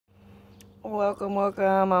Welcome,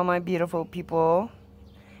 welcome, all my beautiful people.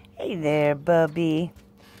 Hey there, Bubby.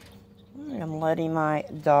 I'm letting my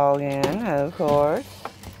dog in, of course.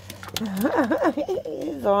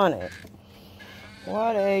 He's on it.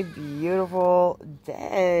 What a beautiful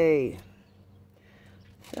day.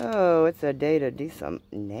 So, it's a day to do some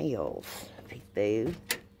nails, people.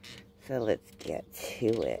 So, let's get to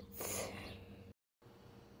it.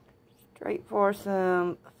 Straight for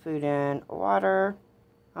some food and water.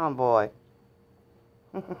 Oh, boy.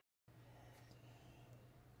 So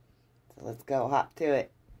let's go hop to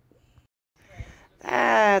it.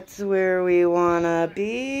 That's where we wanna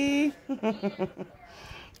be.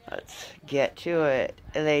 Let's get to it,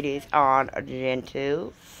 ladies and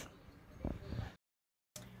gentles.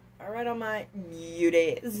 Alright, all my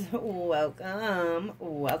beauties, welcome,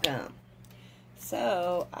 welcome.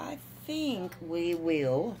 So, I think we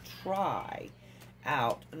will try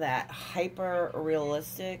out that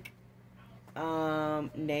hyper-realistic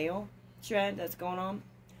nail trend that's going on.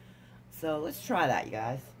 So, let's try that, you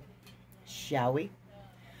guys. Shall we?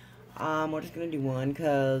 We're just gonna do one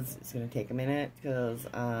because it's gonna take a minute because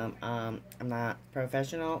I'm not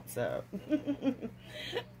professional, so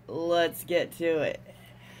let's get to it.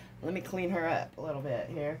 Let me clean her up a little bit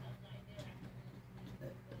here.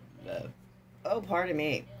 Oh, pardon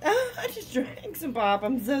me. I just drank some pop.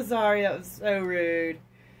 I'm so sorry. That was so rude.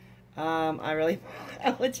 I really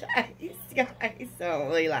apologize, guys. Don't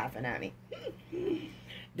really laughing at me.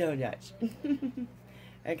 Don't judge.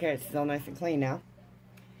 Okay, it's still nice and clean now.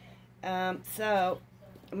 So,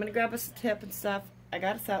 I'm going to grab us a tip and stuff. I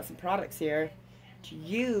got us out some products here to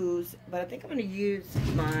use, but I think I'm going to use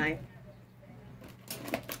my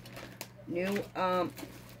new,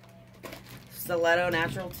 Stiletto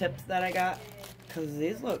natural tips that I got, because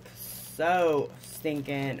these look so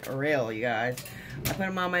stinking real, you guys. I put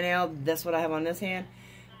them on my nail. That's what I have on this hand.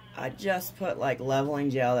 I just put, like, leveling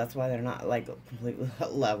gel. That's why they're not, like, completely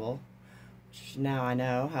level. Now I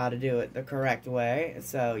know how to do it the correct way.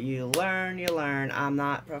 So you learn, you learn. I'm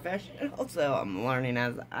not professional, so I'm learning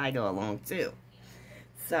as I go along too.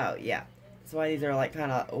 So yeah, that's why these are like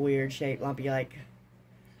kind of weird shaped, lumpy, like,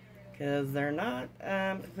 because they're not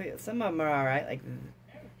complete. Some of them are alright. Like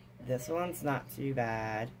this one's not too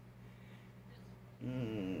bad.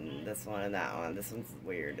 This one and that one. This one's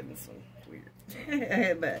weird and this one's weird.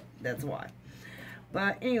 But that's why.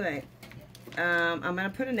 But anyway, I'm gonna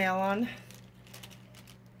put a nail on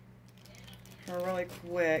really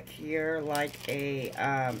quick here, like a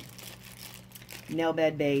nail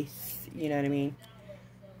bed base, you know what I mean?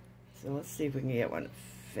 So let's see if we can get one to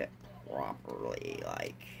fit properly.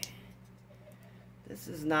 Like, this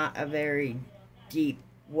is not a very deep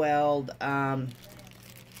weld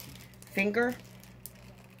finger,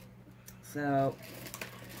 so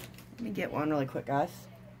let me get one really quick, guys.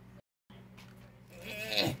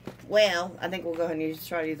 Well, I think we'll go ahead and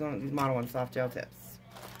try to use one of these Model 1 soft gel tips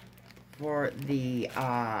for the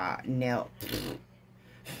nail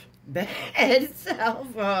bed itself.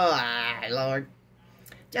 Oh, Lord.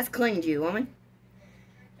 Just cleaned you, woman.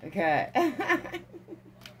 Okay.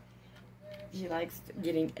 She likes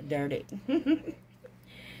getting dirty.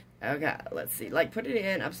 Okay, let's see. Like, put it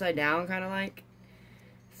in upside down, kind of like.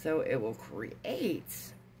 So it will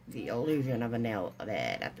create the illusion of a nail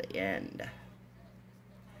bed at the end.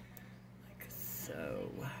 Like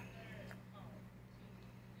so.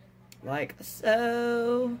 Like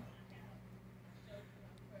so.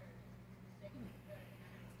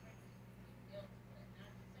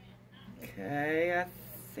 Okay, I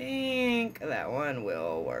think that one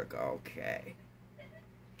will work okay.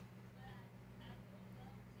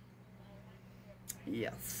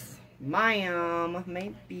 Yes.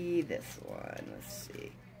 Maybe this one. Let's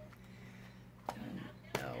see.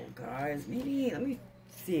 No, guys. Maybe, let me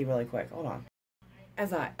see really quick. Hold on.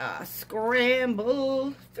 As I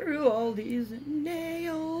scramble through all these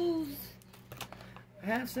nails. I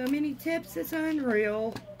have so many tips, it's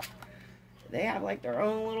unreal. They have like their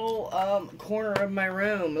own little corner of my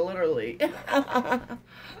room, literally.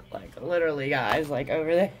 Like literally, guys, like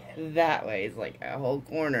over there, that way is like a whole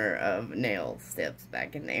corner of nail tips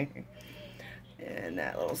back in there. In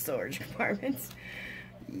that little storage compartment.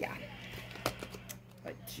 Yeah.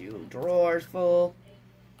 Like 2 drawers full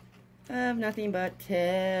of nothing but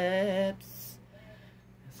tips.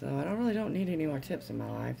 So I don't need any more tips in my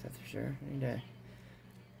life, that's for sure. I need to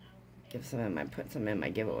give some in put some in my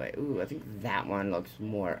giveaway. Ooh, I think that one looks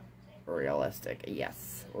more realistic.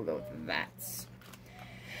 Yes, we'll go with that.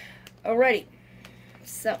 Alrighty.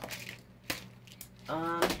 So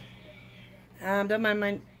don't mind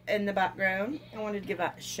my in the background. I wanted to give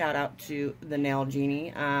a shout out to the Nail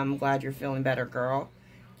Genie. I'm glad you're feeling better, girl.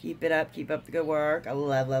 Keep it up. Keep up the good work. I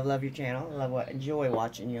love, love, love your channel. Enjoy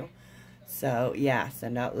watching you. So, yeah,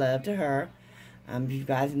 send out love to her. If you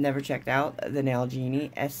guys have never checked out the Nail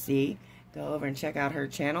Genie SC, go over and check out her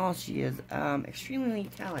channel. She is extremely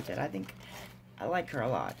talented. I like her a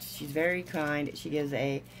lot. She's very kind. She gives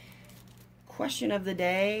a question of the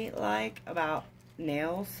day, like, about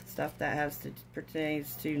nails, stuff that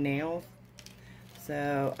pertains to nails.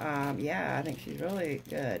 So, yeah, I think she's really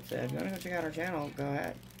good. So, if you want to go check out her channel, go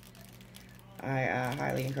ahead. I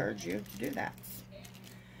highly encourage you to do that.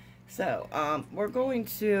 So, we're going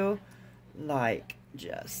to, like,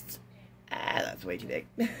 just, that's way too big.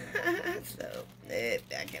 So,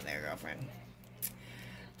 back in there, girlfriend.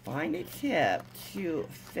 Find a tip to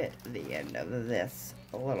fit the end of this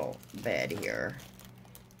little bed here.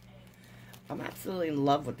 I'm absolutely in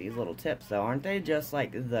love with these little tips, though. Aren't they just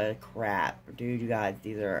like the crap? Dude, you guys,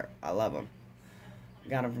 I love them.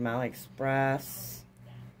 Got them from AliExpress.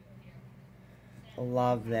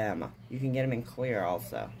 Love them. You can get them in clear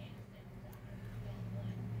also.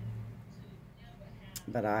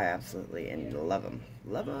 But I absolutely love them.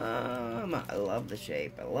 Love them. I love the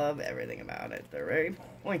shape. I love everything about it. They're very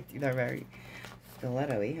pointy. They're very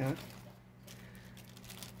stiletto-y, huh?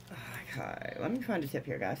 Okay, let me find a tip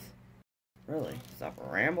here, guys. Really, stop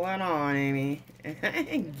rambling on, Amy.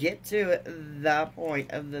 Get to the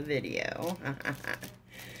point of the video.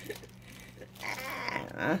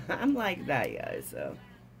 I'm like that, guys, so.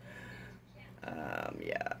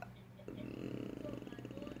 Yeah.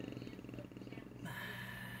 I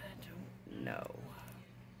don't know.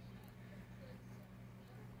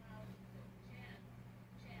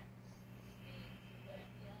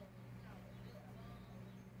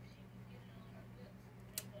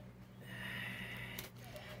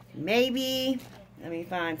 Maybe. Let me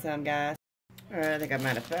find some, guys. Alright, I think I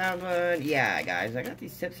might have found one. Yeah, guys, I got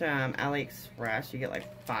these tips from AliExpress. You get like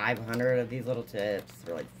 500 of these little tips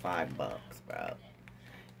for like $5, bro.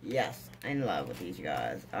 Yes, I'm in love with these, you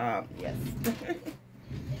guys. Yes.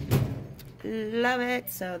 Love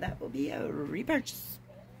it. So that will be a repurchase.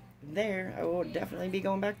 There, I will definitely be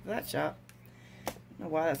going back to that shop. I don't know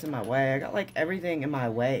why that's in my way. I got like everything in my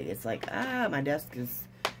way. It's like, my desk is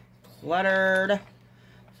cluttered.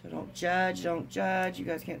 So don't judge, don't judge. You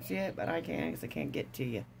guys can't see it, but I can because I can't get to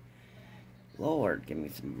you. Lord, give me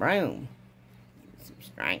some room. Give me some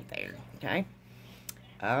strength there, okay?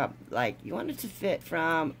 Like, you want it to fit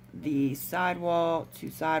from the sidewall to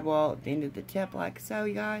sidewall at the end of the tip, like so,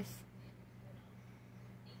 you guys.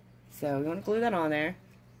 So, you want to glue that on there.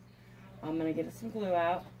 I'm going to get some glue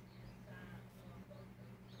out.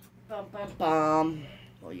 Bum, bum, bum.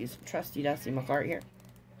 We'll use some trusty dusty McCart here.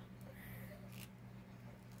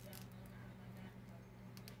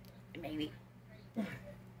 Maybe.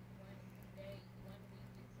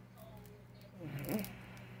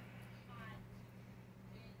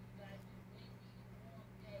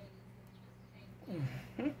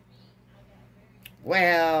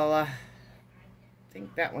 Well, I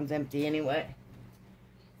think that one's empty anyway.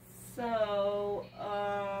 So,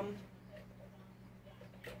 let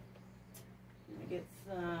me get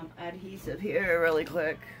some adhesive here really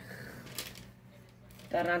quick.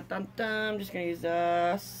 Dun-dun-dun-dun. I'm just going to use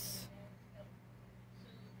this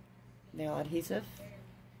nail adhesive.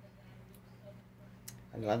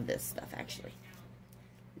 I love this stuff, actually.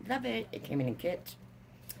 Love it. It came in a kit.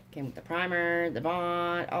 Came with the primer, the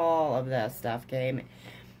bond, all of that stuff came.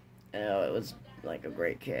 Oh, it was like a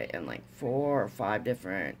great kit, and like 4 or 5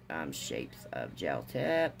 different shapes of gel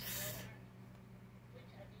tips.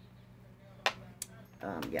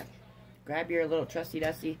 Yeah. Grab your little trusty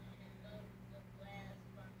dusty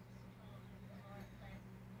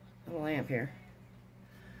lamp here.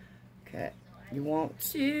 Okay. You want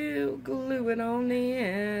to glue it on the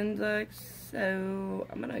end like so.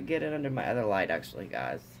 I'm gonna get it under my other light, actually,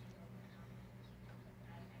 guys.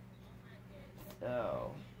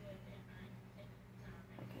 So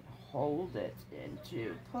I can hold it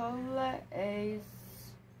into place.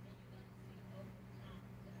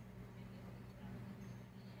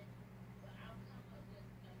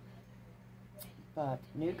 But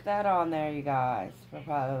nuke that on there, you guys, for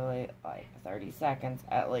probably like 30 seconds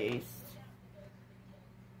at least.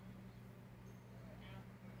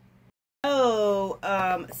 Oh,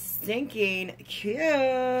 stinking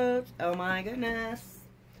cute. Oh my goodness.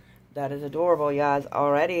 That is adorable, you guys.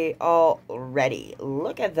 Already.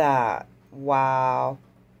 Look at that. Wow.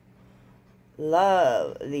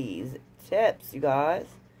 Love these tips, you guys.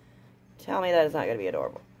 Tell me that it's not going to be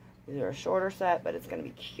adorable. These are a shorter set, but it's going to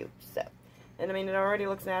be cute. So, and I mean, it already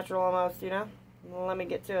looks natural almost, you know? Let me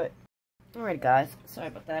get to it. Alright, guys. Sorry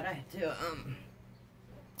about that. I had to,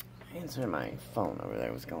 Answer my phone over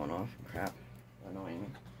there was going off. Crap. Annoying me.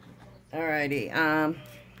 Alrighty.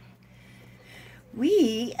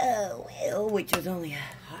 Well, which was only a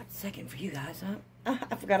hot second for you guys, huh?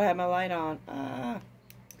 I forgot I had my light on.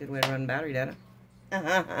 Good way to run battery data.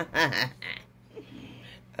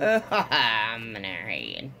 I'm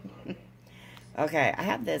married. Okay, I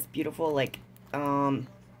have this beautiful, like,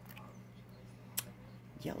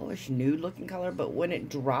 yellowish nude looking color, but when it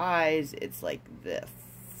dries, it's like this.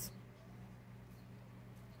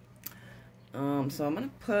 So I'm gonna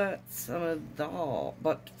put some of the all,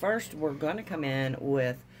 but first we're gonna come in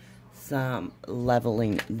with some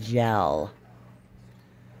leveling gel.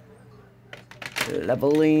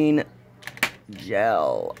 Leveling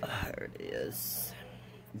gel. There it is.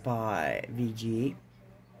 By VG.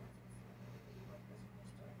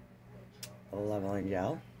 Leveling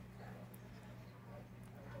gel.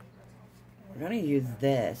 We're gonna use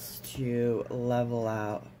this to level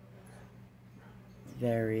out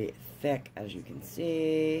very thick, as you can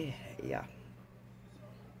see. Yeah.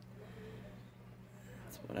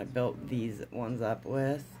 That's what I built these ones up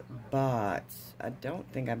with, but I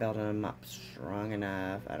don't think I built them up strong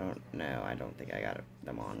enough. I don't know. I don't think I got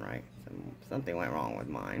them on right. Something went wrong with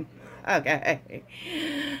mine. Okay.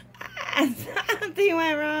 Something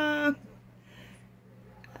went wrong.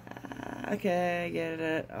 Okay, get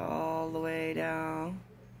it all the way down.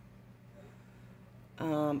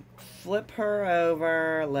 Flip her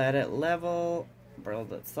over, let it level,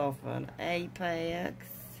 build itself an apex.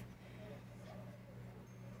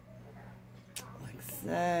 Like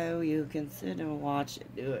so. You can sit and watch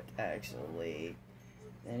it do it, actually.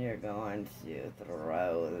 Then you're going to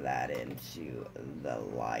throw that into the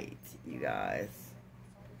light, you guys.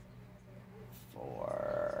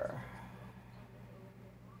 For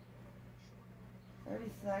 30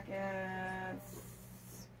 seconds,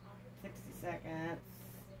 60 seconds.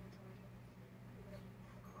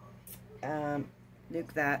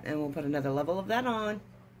 Nuke that, and we'll put another level of that on.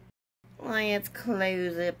 Let's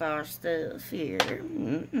close up our stuff here.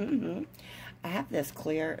 I have this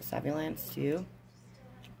clear Savulance too.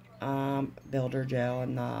 Builder gel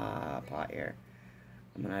in the pot here.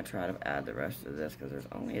 I'm gonna try to add the rest of this because there's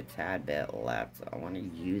only a tad bit left, so I want to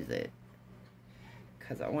use it.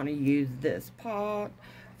 Because I want to use this pot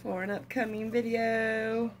for an upcoming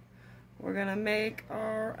video. We're gonna make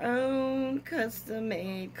our own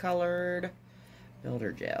custom-made colored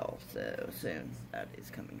builder gel. So soon, that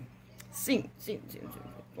is coming. Soon.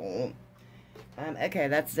 Okay,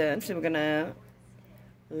 that's done. So we're gonna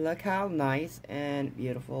look how nice and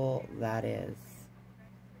beautiful that is.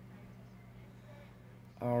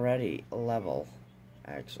 Already level.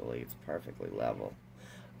 Actually, it's perfectly level.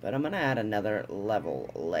 But I'm gonna add another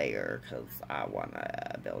level layer because I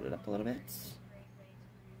wanna build it up a little bit.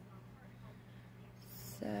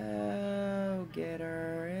 So, get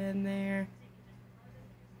her in there.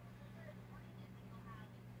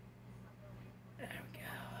 There we go.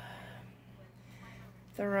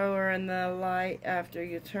 Throw her in the light after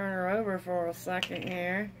you turn her over for a second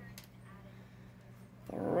here.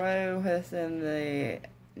 Throw us in the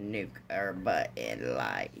nuke button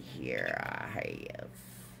light here I have.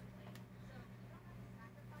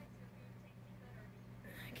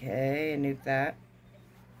 Okay, nuke that.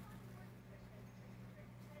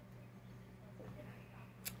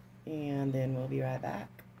 And then we'll be right back.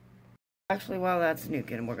 Actually, while that's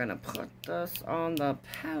nuking, we're gonna put this on the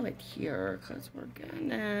palette here because we're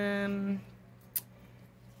gonna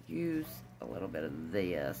use a little bit of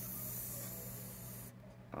this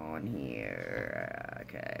on here.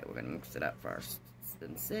 Okay, we're gonna mix it up first. It's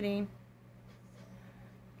been sitting.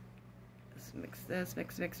 Let's mix this,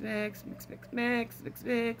 mix.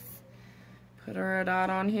 Put her a dot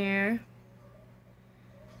on here.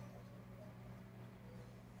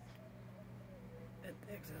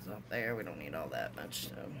 Up there, we don't need all that much,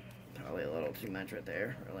 so probably a little too much right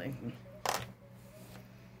there, really.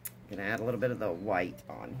 Gonna add a little bit of the white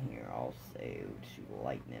on here also to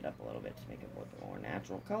lighten it up a little bit to make it look a more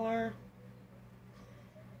natural color.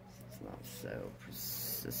 It's not so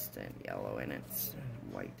persistent yellow in it. It's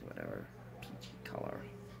white, whatever, peachy color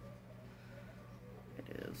it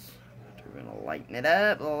is. We're gonna lighten it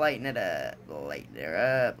up, lighten her up.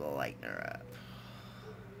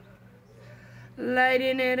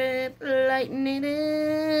 Lighten it up.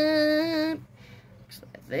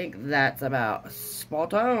 I think that's about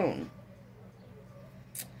spot on.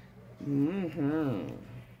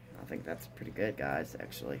 I think that's pretty good, guys,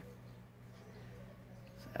 actually.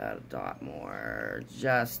 Let's add a dot more,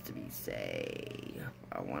 just to be safe.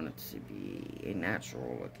 I want it to be a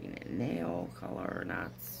natural looking nail color,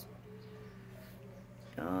 not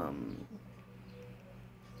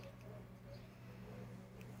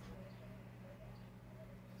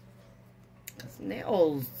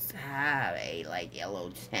nails have a, like,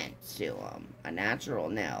 yellow tint to them. A natural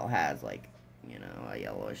nail has, like, you know, a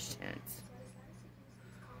yellowish tint.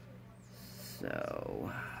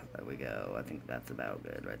 So, there we go. I think that's about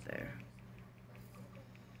good right there.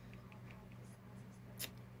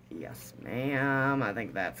 Yes, ma'am. I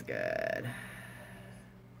think that's good.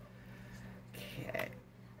 Okay.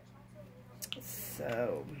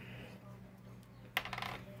 So,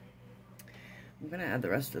 I'm going to add the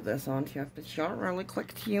rest of this onto the chart really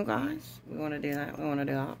quick to you guys. We want to do that. We want to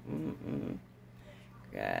do that.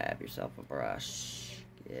 Grab yourself a brush.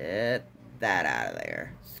 Get that out of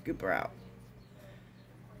there. Scoop her out.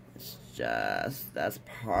 It's just, that's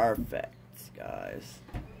perfect, guys.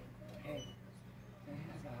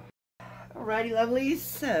 Alrighty, lovelies.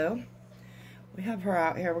 So, we have her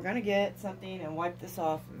out here. We're going to get something and wipe this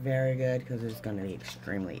off very good because it's going to be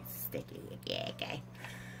extremely sticky. Okay.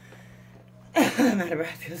 I'm out of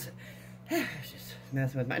breath because I was just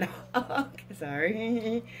messing with my dog.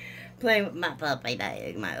 Sorry. Playing with my puppy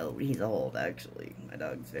dog. He's old, actually. My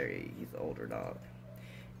dog's he's an older dog.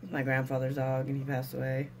 He's my grandfather's dog, and he passed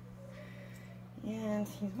away. And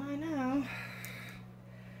he's mine now.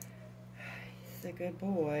 He's a good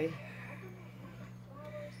boy.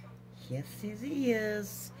 Yes, he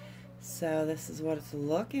is. So this is what it's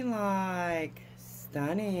looking like.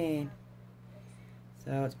 Stunning.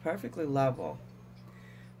 So it's perfectly level.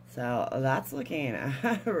 So that's looking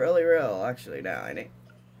really real, actually, now, ain't it?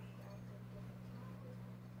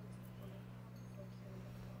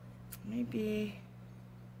 Maybe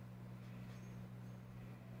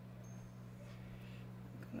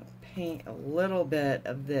I'm gonna paint a little bit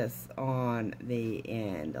of this on the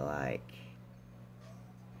end, like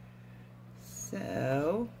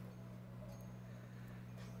so.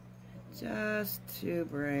 Just to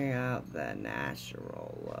bring out the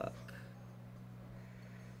natural look.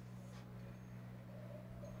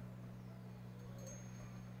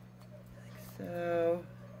 Like so.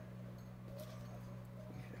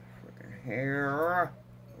 Freaking hair.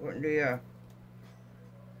 Wouldn't do a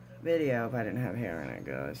video if I didn't have hair in it,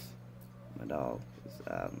 guys. My dog is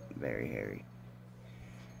very hairy.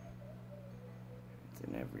 It's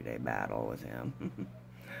an everyday battle with him.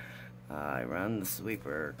 I run the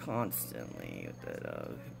sweeper constantly with the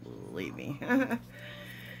dog, believe me.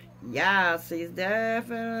 Yeah, so he's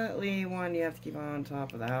definitely one you have to keep on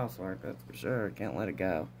top of the housework, that's for sure. Can't let it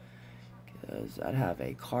go. Because I'd have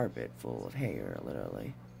a carpet full of hair,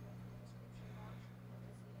 literally.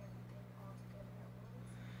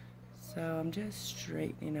 So I'm just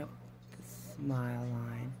straightening up the smile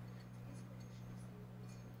line.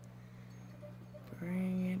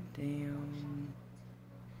 Bring it down.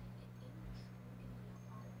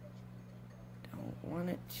 Don't want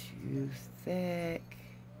it too thick.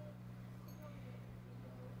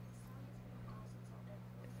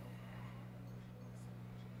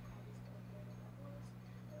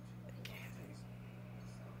 Okay.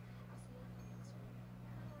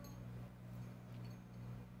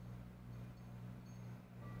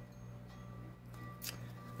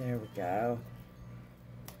 There we go.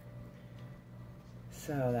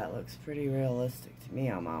 So that looks pretty realistic to me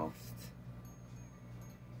almost.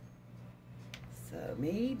 So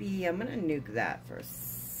maybe I'm gonna nuke that for a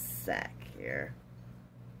sec here.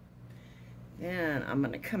 Then I'm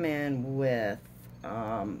gonna come in with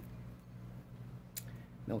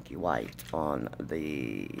Milky White on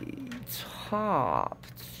the top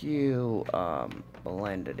to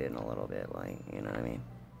blend it in a little bit, like, you know what I mean?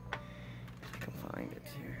 If I can find it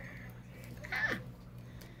here.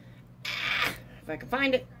 If I can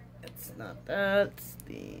find it. It's not that. It's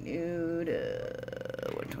the nude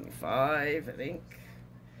 125, I think.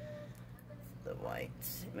 It's the white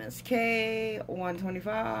MSK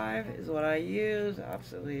 125 is what I use.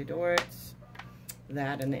 Absolutely adore it.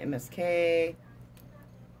 That and the MSK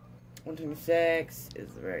 126 is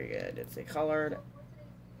very good. It's a colored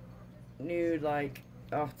nude, like,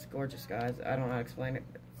 oh, it's gorgeous, guys. I don't know how to explain it.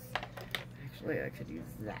 Actually, I could use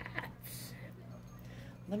that.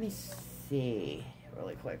 Let me see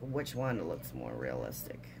really quick which one looks more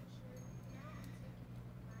realistic.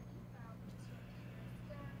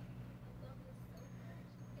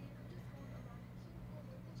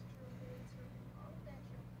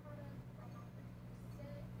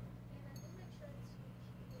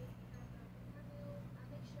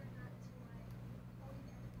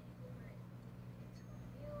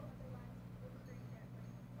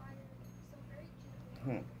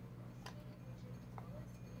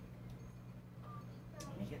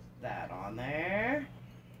 That on there.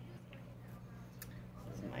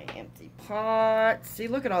 This is my empty pot. See,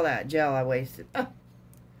 look at all that gel I wasted. Oh,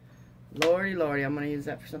 Lordy, lordy, I'm going to use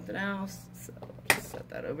that for something else. So, just set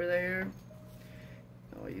that over there.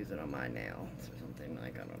 I'll use it on my nails or something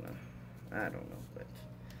like, I don't know, but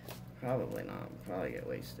probably not. Probably get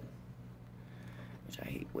wasted. Which I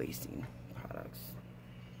hate wasting products.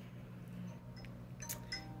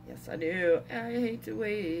 Yes, I do. I hate to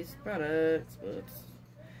waste products, but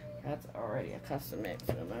that's already a custom mix,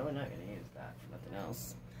 so we're not going to use that for nothing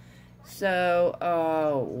else. So,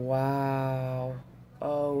 oh, wow.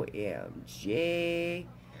 OMG.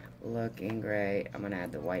 Looking great. I'm going to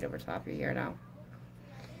add the white over top of here now.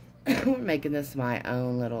 We're making this my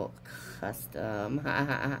own little custom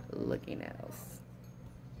looking nails.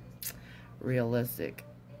 Realistic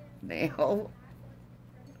nail.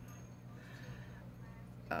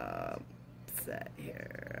 Set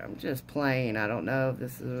here. I'm just playing. I don't know if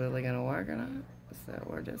this is really going to work or not. So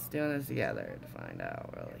we're just doing this together to find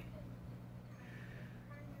out, really.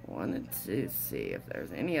 Wanted to see if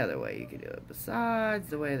there's any other way you could do it besides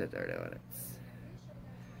the way that they're doing it.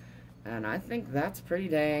 And I think that's pretty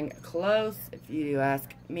dang close, if you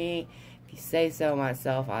ask me. If you say so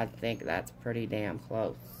myself, I think that's pretty damn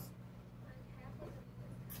close.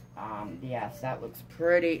 Yes, that looks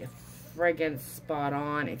pretty friggin' spot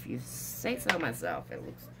on. If you say so myself, it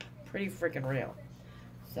looks pretty freaking real.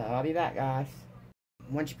 So I'll be back, guys.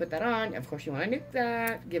 Once you put that on, of course you want to nuke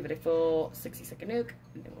that. Give it a full 60-second nuke,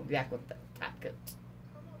 and then we'll be back with the top coat.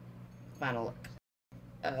 Final look.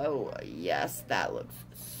 Oh, yes, that looks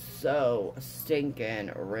so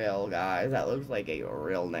stinking real, guys. That looks like a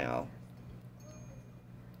real nail.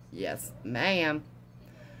 Yes, ma'am.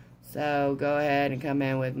 So go ahead and come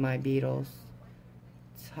in with my Beetles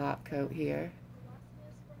top coat here.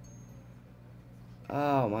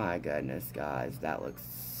 Oh my goodness, guys, that looks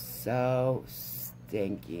so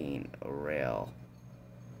stinking real.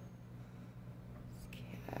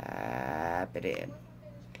 Cap it in.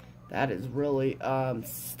 That is really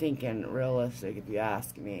stinking realistic, if you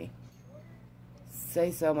ask me.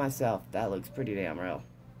 Say so myself. That looks pretty damn real.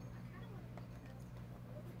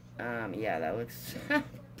 Yeah, that looks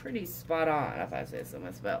pretty spot on, if I say so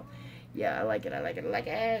myself. Yeah, I like it, I like it, I like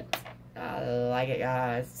it. I like it,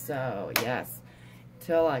 guys. So, yes.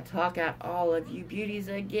 Till I talk at all of you beauties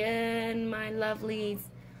again, my lovelies.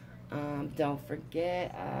 Don't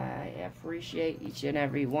forget, I appreciate each and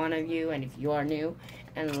every one of you. And if you are new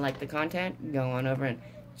and like the content, go on over and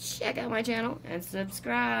check out my channel and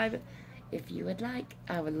subscribe if you would like.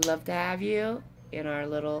 I would love to have you in our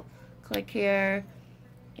little clique here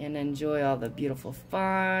and enjoy all the beautiful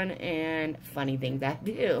fun and funny things I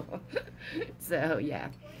do. So, yeah.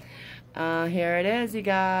 Here it is, you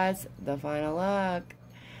guys. The final look.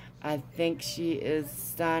 I think she is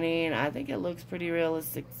stunning. I think it looks pretty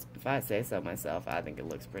realistic, if I say so myself. I think it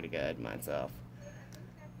looks pretty good myself.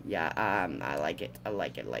 Yeah, I like it. I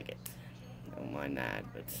like it, like it. Don't mind that,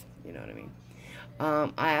 but you know what I mean.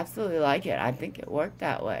 I absolutely like it. I think it worked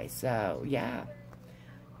that way. So, yeah.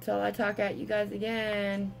 Till I talk at you guys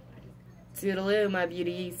again. Toodaloo, my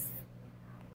beauties.